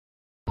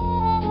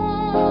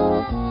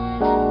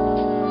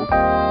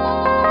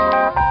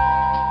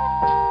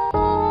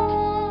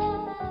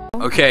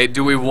Okay,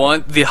 do we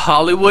want the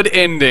Hollywood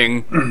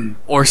ending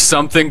or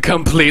something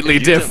completely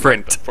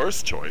different? Like the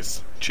first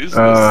choice. Choose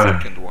the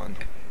second one.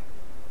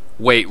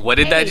 Wait, what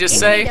did that just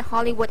say? The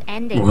Hollywood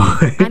ending.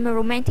 What? I'm a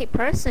romantic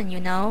person, you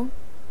know.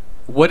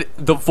 What?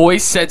 The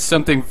voice said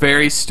something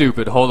very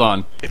stupid. Hold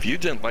on. If you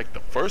didn't like the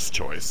first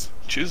choice,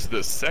 choose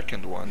the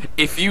second one.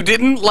 If you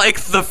didn't like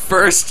the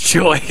first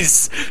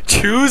choice,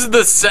 choose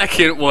the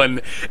second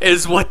one,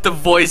 is what the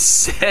voice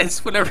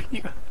says whenever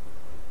you...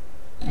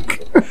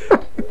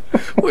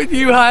 when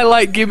you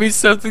highlight, give me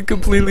something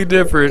completely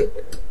different.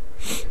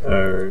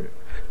 Alright.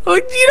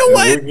 Like, you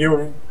know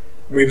what?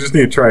 We just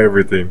need to try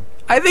everything.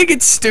 I think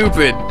it's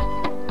stupid.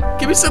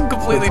 Give me something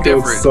completely Let's go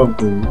different.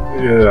 something.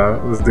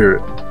 Yeah, let's do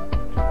it.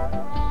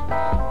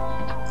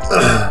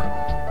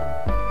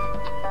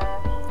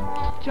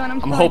 John,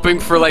 I'm hoping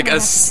for like a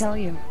tell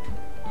you.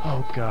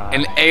 Oh God.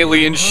 an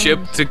alien ship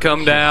to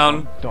come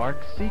down. Dark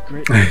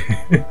secret.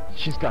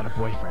 She's got a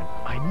boyfriend.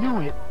 I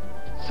knew it.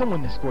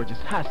 Someone this gorgeous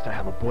has to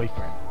have a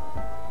boyfriend.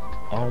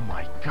 Oh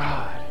my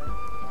God.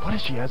 What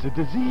if she has a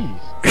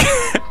disease?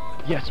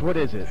 Yes, what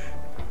is it?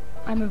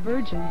 I'm a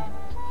virgin.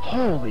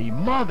 Holy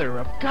Mother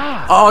of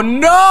God! Oh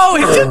no!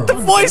 He took the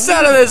voice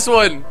out of this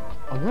one!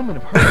 A woman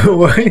of her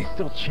What? age,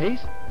 still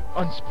chaste,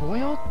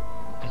 unspoiled,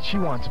 and she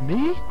wants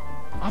me?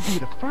 I'll be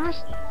the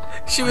first?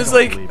 She I was don't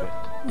like, believe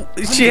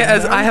it. she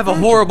has, I have a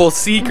horrible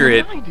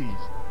secret, In the 90s.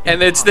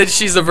 and it's that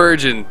she's a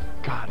virgin.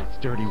 God, it's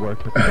dirty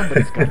work, but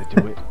somebody's gotta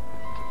do it.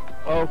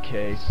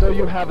 Okay, so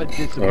you have a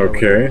disability.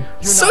 Okay.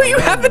 You're So not you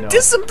alone, have a you know. There's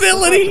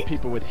disability? lots of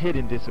people with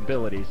hidden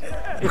disabilities.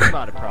 It's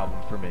not a problem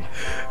for me.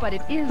 But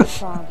it is a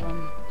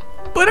problem.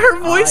 But her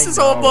voice is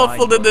all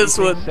muffled in this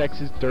You think one.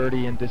 Sex is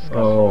dirty and disgusting.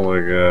 Oh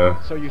my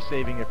God. So you're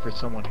saving it for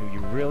someone who you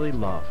really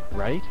love,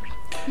 right?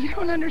 You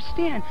don't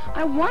understand.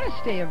 I want to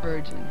stay a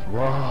virgin.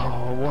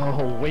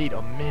 Whoa, wait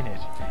a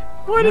minute.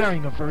 What?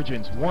 Marrying a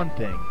virgin's one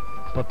thing,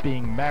 but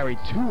being married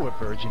to a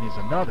virgin is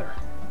another.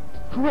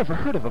 Who ever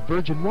heard of a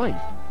virgin wife?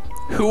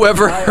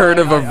 Whoever heard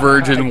of a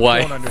virgin I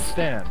wife? don't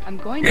understand. I'm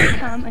going to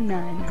become a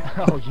nun.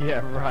 Oh yeah,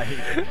 right.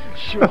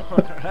 Sure,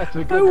 that's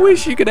a good I one.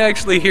 wish you could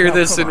actually hear Now,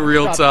 this come in on,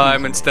 real stop time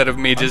teasing me. instead of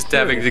me I'm just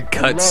having to serious. I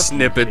cut love you,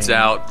 snippets Jamie.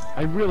 out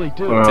I really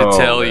do. to Oh,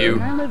 tell man. you.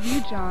 And I love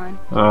you, John.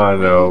 I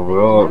know.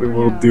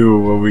 We'll do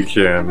what we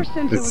can. Ever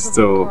since I It's was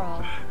a little still.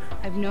 girl,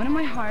 I've known in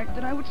my heart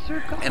that I would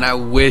serve God. And I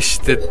wish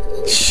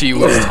that she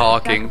was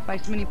talking.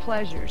 Sacrifice many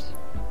pleasures.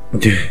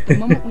 The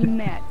moment we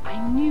met,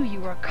 I knew you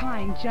were a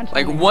kind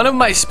gentleman. Like, one of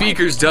my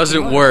speakers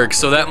doesn't work,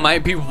 so that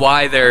might be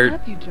why I they're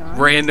love you, John.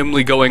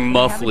 randomly going You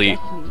have a muffly.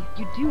 destiny.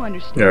 You do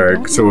understand, Alright,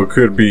 don't so you? it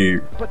could be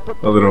But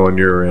a little on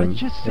your I end.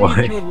 just saved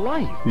Why your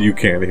life. you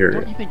can't hear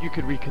Don't it? you think you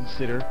could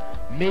reconsider?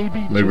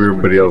 Maybe just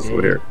Everybody for else will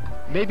today. hear it.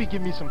 Maybe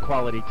give me some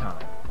quality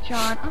time.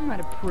 John, I'm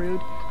not a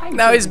prude. I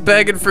Now know he's you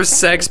begging need for to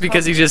sex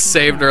because he just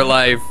saved her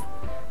life.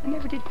 I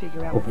never did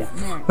figure out what that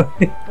meant,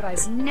 but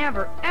I've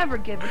never, ever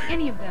given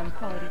any of them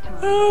quality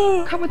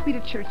time. Come with me to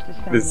church this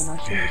Sunday This and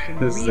I'll show you some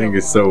this real thing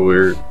is love. so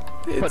weird.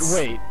 But It's-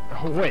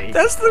 wait.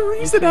 That's the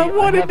reason see, I I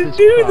wanted have to this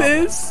do problem.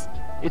 this.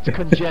 It's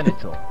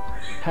congenital.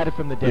 Had it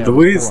from the day I The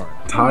was way his born.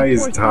 tie is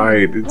Poor thing.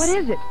 tied, What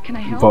is it? Can I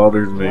help?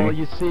 bothers Well, me.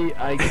 you see,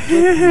 I get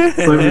It's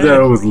these like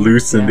that it was deep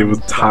loosened, it down was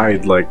tied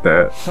inside. like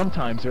that.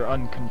 Sometimes they're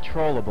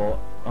uncontrollable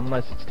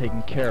unless it's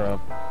taken care of,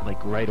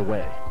 like right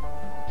away.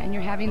 And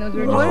you're having those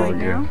urges Oh, right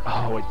yeah. now?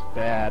 Oh, it's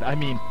bad. I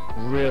mean,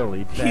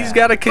 really bad. He's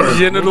got a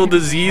congenital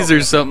disease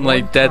or something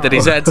like that that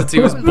he's had since he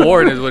was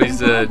born, is what he Same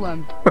said.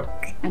 problem.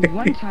 And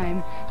one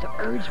time, the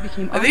urge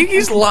became I think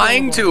he's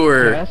lying to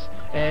her Yes,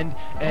 and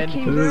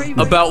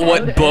about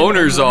what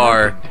boners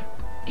are.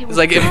 It's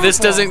like, if this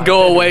doesn't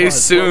go away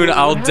soon,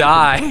 I'll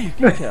die.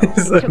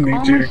 Just, I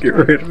need you to get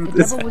rid of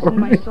this. The devil was in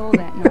my soul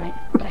that night,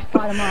 but I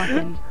fought him off,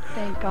 and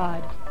thank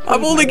God.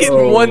 I'm only getting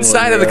Oh one my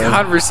side of the God.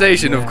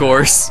 conversation, of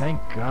course.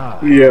 Thank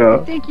God. Yeah.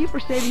 Thank you for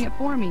saving it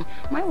for me.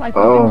 My life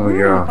Oh would my have been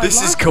ruined God. if I This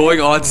is lost going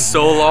it. on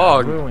so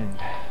long. Ruined.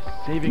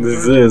 Saving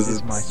This virgins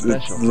is, my it's a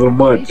specialty. little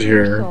much Save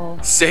your here. soul.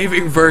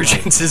 Saving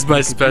virgins is my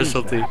You could use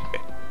specialty.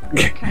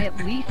 that. Can I at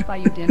least buy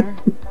you dinner?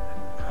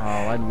 Oh,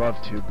 I'd love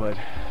to, but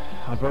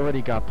I've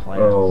already got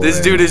plans. Oh, This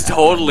man. dude is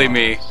totally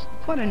me.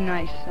 What a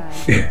nice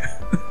sight.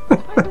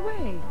 By the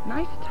way,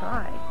 nice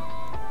tie.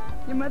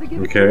 Your mother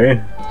gave it to you?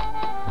 Okay.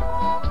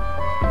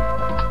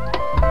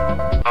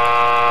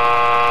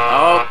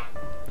 Oh,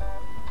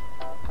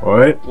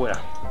 What?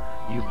 Well,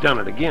 you've done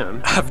it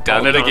again. I've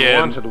done it All John again.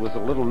 wanted was a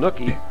little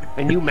nookie,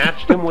 and you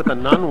matched him with a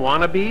nun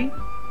wannabe?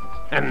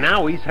 And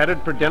now he's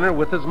headed for dinner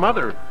with his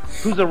mother,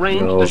 who's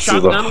arranged Oh, a so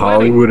the shotgun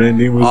Hollywood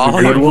ending was All the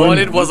he good one?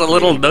 wanted was a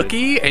little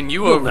nookie, and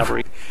you You'll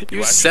never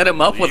you set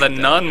him up with a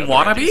nun Is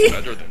wannabe?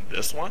 better than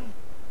this one?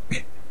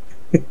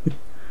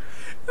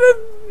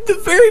 The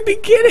very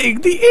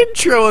beginning, the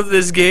intro of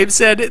this game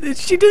said that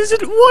she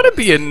doesn't want to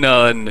be a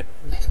nun.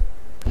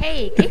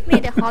 Hey, give me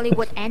the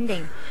Hollywood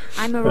ending.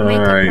 I'm a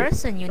romantic Alright,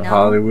 person, you the know.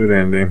 Hollywood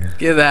ending.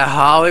 Get that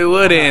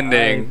Hollywood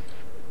ending.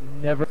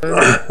 I've never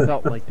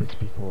felt like this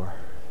before.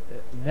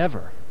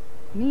 Never.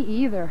 Me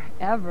either,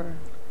 ever.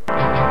 And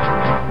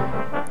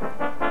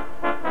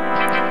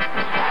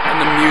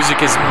the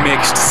music is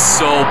mixed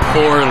so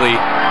poorly.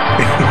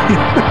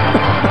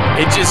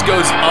 It just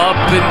goes up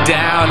and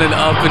down and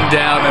up and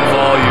down in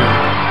volume.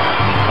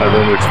 I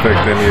don't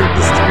expect any of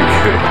this to be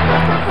good.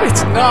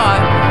 It's not.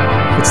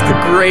 It's the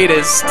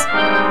greatest.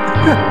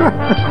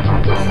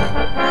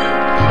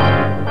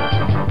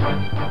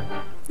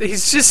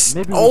 He's just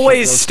Maybe we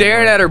always should go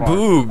staring somewhere at her apart.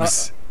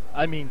 boobs.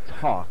 I mean,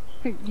 talk.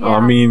 Yeah,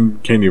 I mean,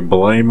 can you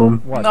blame him?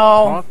 What?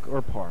 No. Talk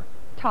or park?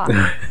 talk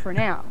for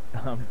now.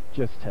 I'm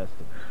just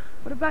testing.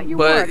 What about your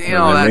But, work? you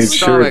know, They that made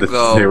sure stomach, that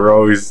though. they were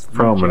always You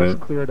prominent.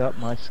 just cleared up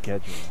my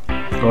schedule.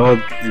 Well,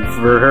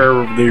 for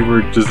her, they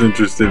were just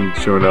interested in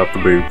showing off the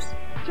boobs.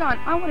 John,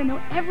 I want to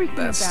know everything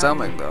That about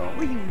stomach, you. though.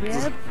 Where you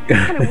live, what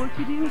kind of work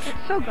you do. It's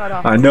so god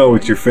awful. I know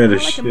it's your You're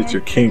fetish. like a It's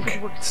your man kink.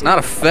 who works It's not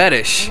a for you.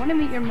 fetish. I want to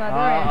meet your mother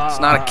and... It's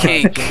not a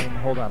kink. Jane,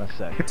 hold on a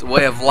sec. It's a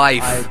way of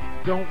life.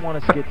 I don't want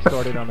us to get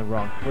started on the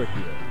wrong foot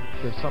here.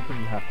 There's something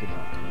you have to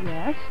know.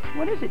 Yes?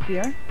 What is it,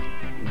 dear?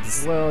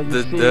 Well,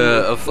 you see,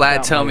 A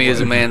flat without tummy my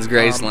is a work, man's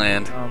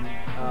Graceland.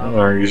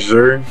 Are you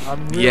sure?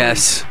 I'm really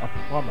Yes. a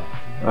plumber.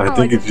 I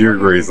think it's your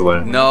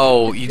Graceland.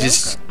 No, you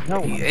just...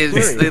 No, I'm It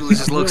serious.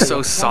 just looks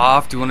so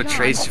soft. You want to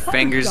trace your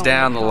fingers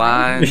down the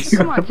lines.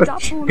 Come on,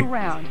 stop fooling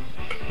around.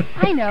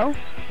 I know.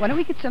 Why don't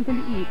we get something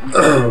to eat?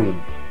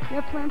 You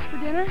have plans for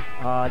dinner?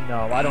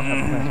 No, I don't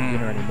have plans for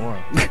dinner anymore.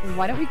 Then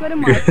why don't we go to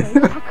my place?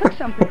 I'll cook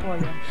something for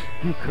you.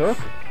 You cook?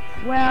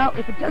 Well,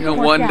 if it doesn't You know,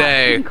 work one out,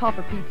 day- you can call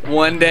for pizza.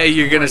 One day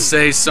you're gonna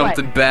say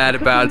something bad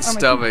about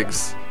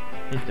stomachs,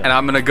 and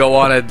I'm gonna go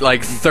on a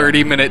like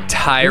 30-minute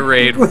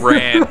tirade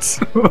rant.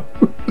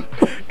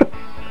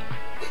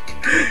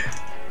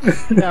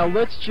 Now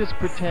let's just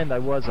pretend I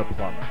was a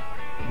plumber.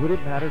 Would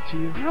it matter to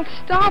you? Now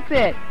stop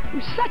it.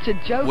 You're such a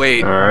joke.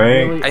 Wait,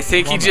 Alright. Really, I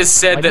think he plumber. just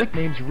said My that.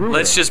 nickname's Ruler.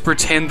 Let's just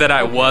pretend that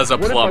I was a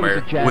What if I was plumber.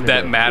 a Would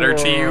that janitor? matter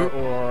to you?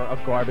 Or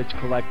a garbage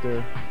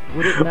collector?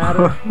 Would it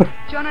matter?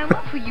 John, I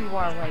love who you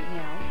are right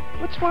now.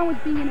 What's wrong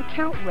with being an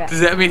account rep?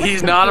 Does that mean What's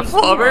he's the not a big deal?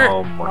 plumber?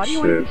 Oh my Why do you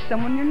want to shit. be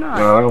someone you're not?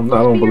 No, I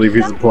don't Be believe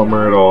he's a yourself,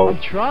 plumber at John. all.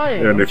 I'm trying.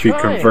 And I'm if he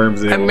trying.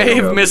 confirms it, I may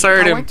have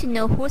misheard I him. want to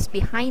know who's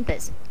behind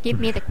this. Give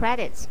me the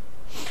credits.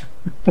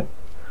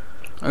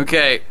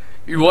 Okay,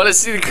 you want to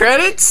see the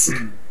credits?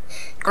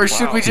 Or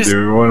should Wow. we just...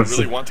 Do we want to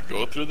Really see? want to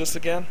go through this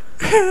again?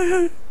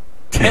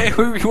 Hey,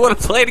 we want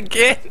to play it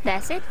again?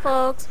 That's it,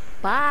 folks.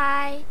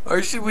 Bye.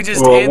 Or should we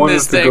just Well, I end wanted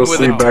this to thing go with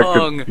see a back to-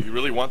 tongue? You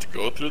really want to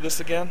go through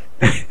this again?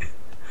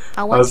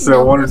 I want to I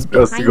know wanted who's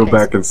us to behind go this.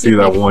 back and see Give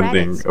me that the one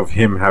credits. thing of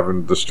him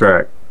having to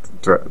distract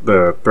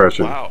the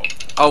Thresher. Wow.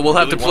 Oh, we'll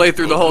have to Really play want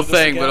through to the go whole through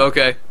this thing, but again?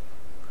 okay.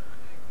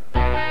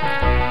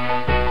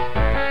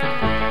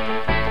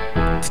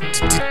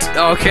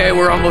 Okay,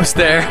 we're almost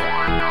there.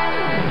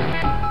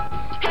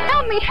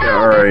 Help me,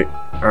 help! Alright,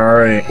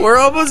 alright. We're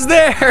almost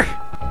there.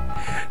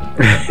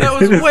 That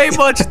was way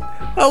much,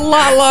 a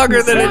lot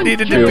longer than it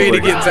needed to Feels be to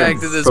like get it's back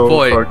been to this so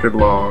point. fucking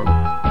long.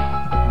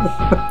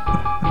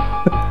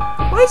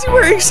 Why is he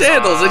wearing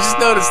sandals? I just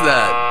noticed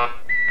that.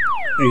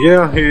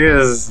 Yeah, he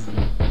is.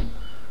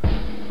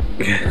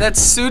 And that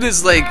suit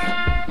is like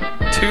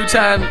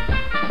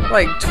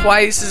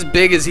twice as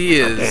big as he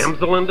is.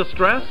 Damsel in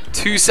distress?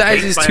 2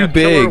 sizes By too a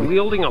killer big.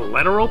 wielding a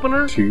letter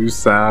opener? Two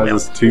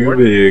sizes Well, too Ford,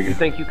 You big.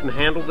 think you can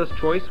handle this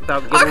choice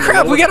without getting Oh, the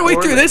crap, we lowest gotta wait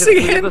score through in the this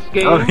history again? of this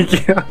game? Oh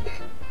yeah.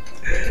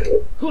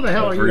 Who the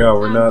hell I are you? forgot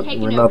we're I'm not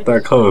taking not over that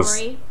this close.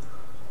 story.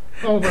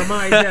 Over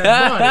my dead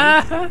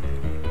body.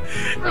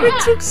 It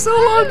took so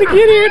long to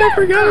get here and I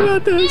forgot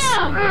about this.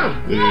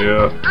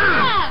 Yeah.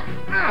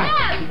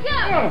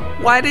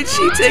 Why did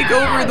she take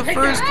over in the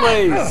first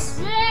place?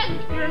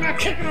 You're not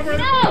taking over the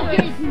No,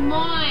 it's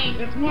mine.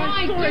 It's my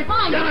mine. story. It's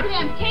mine. Damn it.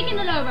 I'm taking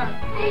it over.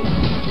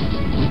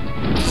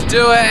 Let's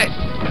do it.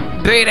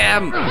 Beat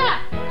him.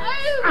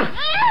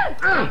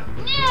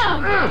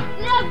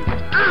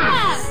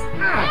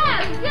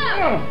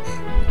 No.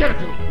 Give it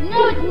to me.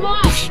 No, it's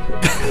mine.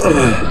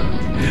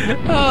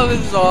 Oh, this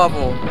is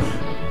awful.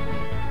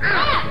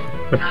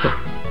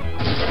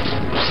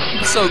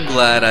 I'm so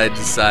glad I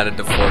decided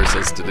to force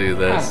us to do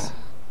this.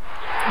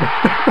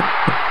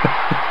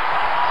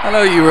 I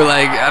know you were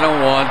like, I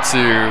don't want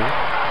to.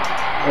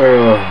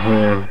 Oh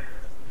man.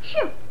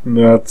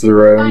 That's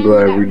alright, I'm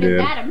glad we did.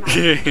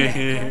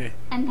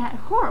 And that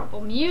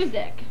horrible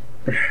music.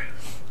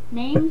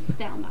 Name's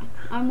Thelma.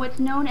 I'm what's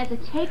known as a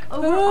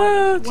takeover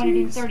artist, wanted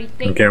in 30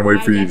 states. I can't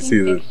wait for you to hijacking see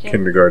the fiction.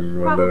 kindergarten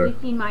one Probably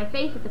better. seen my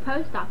face at the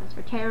post office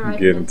for terrorizing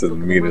Get those into the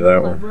books meat of with that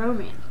club one.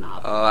 romance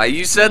novels.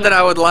 You said that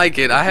I would like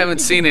it. I haven't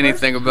This is seen the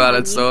anything first about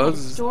time it, so we've had a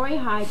it's... story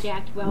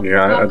hijacked. Well,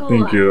 Yeah, I buckle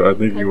think up, you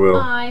will.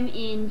 because I'm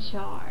in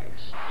charge.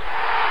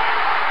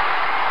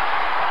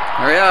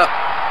 Hurry up.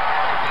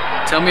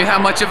 Tell me how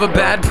much of a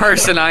bad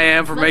person I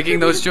am for Let's making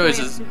review those the plan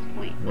choices. at this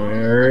point.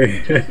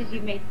 Alright. Choices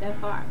you've made so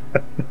far.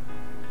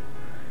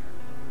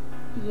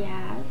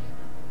 Yes.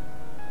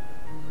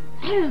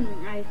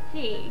 I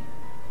see.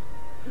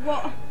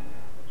 Well,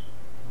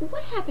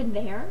 what happened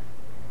there?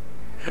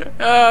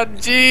 Oh,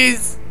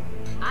 jeez.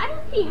 I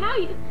don't see how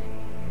you.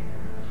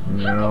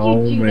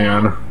 No you do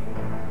man.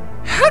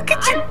 How could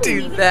I you don't do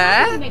believe it. How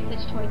that? could you make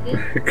such choices?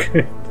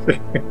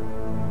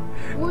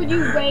 Were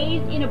you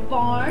raised in a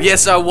barn?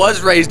 Yes, I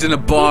was raised in a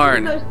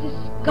barn.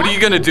 What are you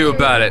gonna do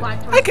about it?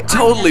 I could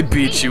totally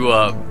beat you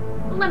up.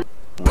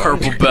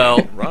 Purple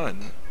belt. Run.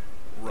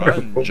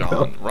 Run,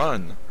 John,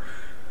 run.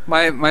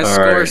 My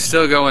score's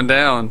still going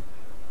down.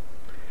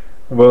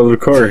 Well, of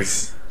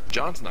course.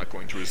 John's not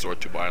going to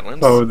resort to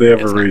violence. How would they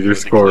ever It's not read your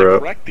politically score up?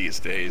 correct these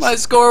days. My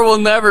score will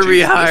never be Choose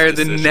this higher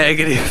than decision.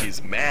 negative.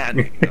 He's mad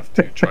enough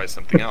to try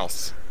something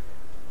else.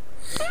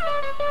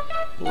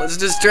 Let's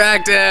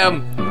distract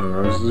him.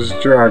 Let's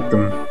distract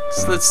him.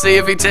 Let's see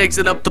if he takes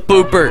it up the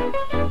pooper.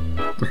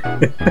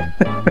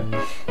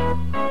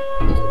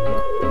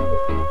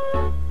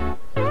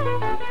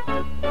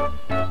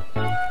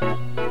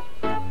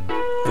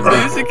 The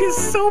music is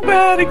so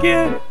bad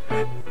again.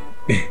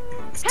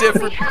 It's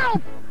different.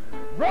 Help!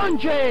 Run,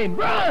 Jane,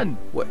 run!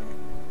 What?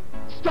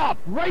 Stop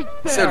right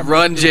there! Said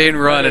run, Jane,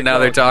 run, and now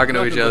they're talking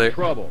to each other.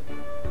 Trouble.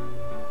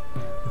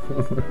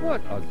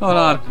 What a Hold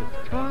on.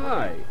 gorgeous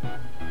tie.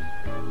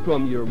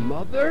 From your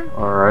mother?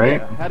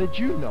 Alright. How did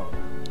you know?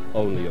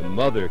 Only a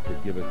mother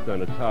could give a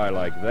son a tie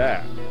like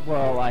that.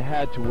 Well, I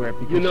had to wear it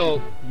because... You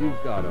know, you've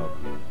got a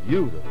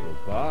beautiful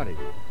body.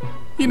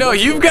 You know,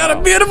 you've got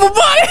a beautiful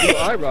body.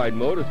 I ride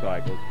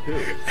motorcycles,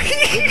 too.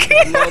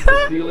 I love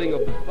the feeling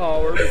of the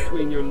power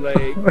between your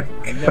legs.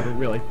 I never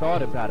really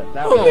thought about it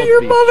that way. Only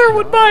your mother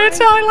would buy a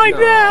tie like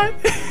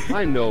that.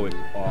 I know it's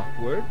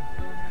awkward.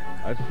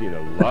 I've seen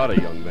a lot of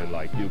young men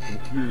like you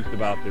confused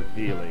about their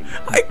feelings.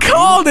 I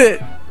called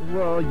it.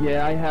 Well,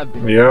 yeah, I have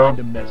been Yeah. kind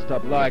of messed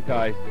up. Like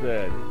I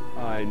said,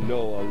 I know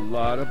a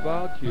lot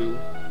about you.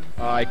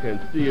 I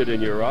can see it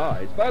in your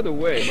eyes. By the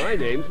way, my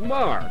name's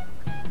Mark.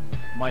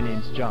 My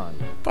name's John.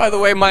 By the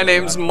way, my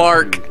name's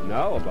Mark.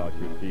 Now about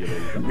your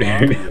feelings.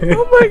 Obviously.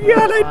 Oh my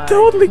god, I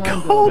totally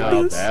called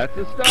Now this. that's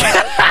a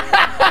start.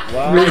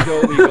 Why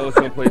don't we go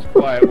someplace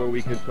quiet where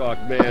we can talk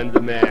man to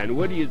man?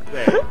 What do you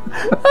say?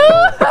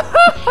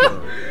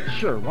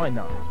 Sure, why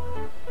not?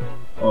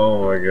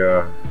 Oh my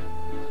god.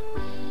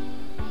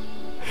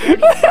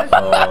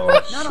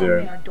 Oh Not only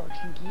shit. are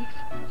dorks and geeks,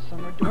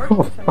 some are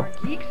dorks, some are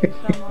geeks, and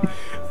some are...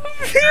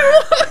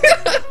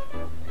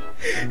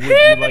 Would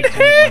you like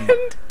to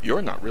meet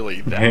You're not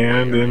really that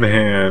Hand way, in are you?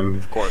 hand.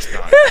 Of course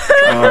not.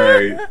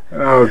 Alright.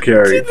 Okay.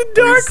 To the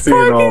dark We've seen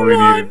all parking we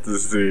lot. needed to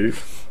see.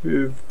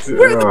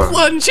 Where the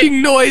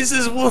plunging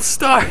noises will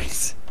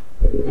start.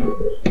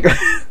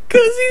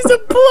 Cause he's a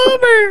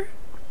plumber.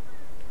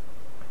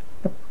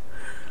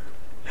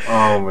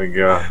 Oh my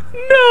god.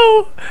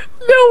 No,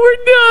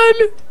 we're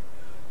done.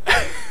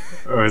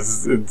 Oh,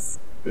 it's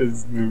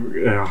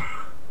ugh.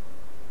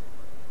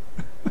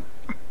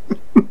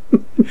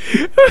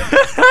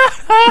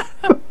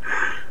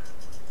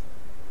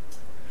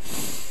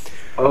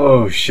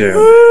 Oh shit.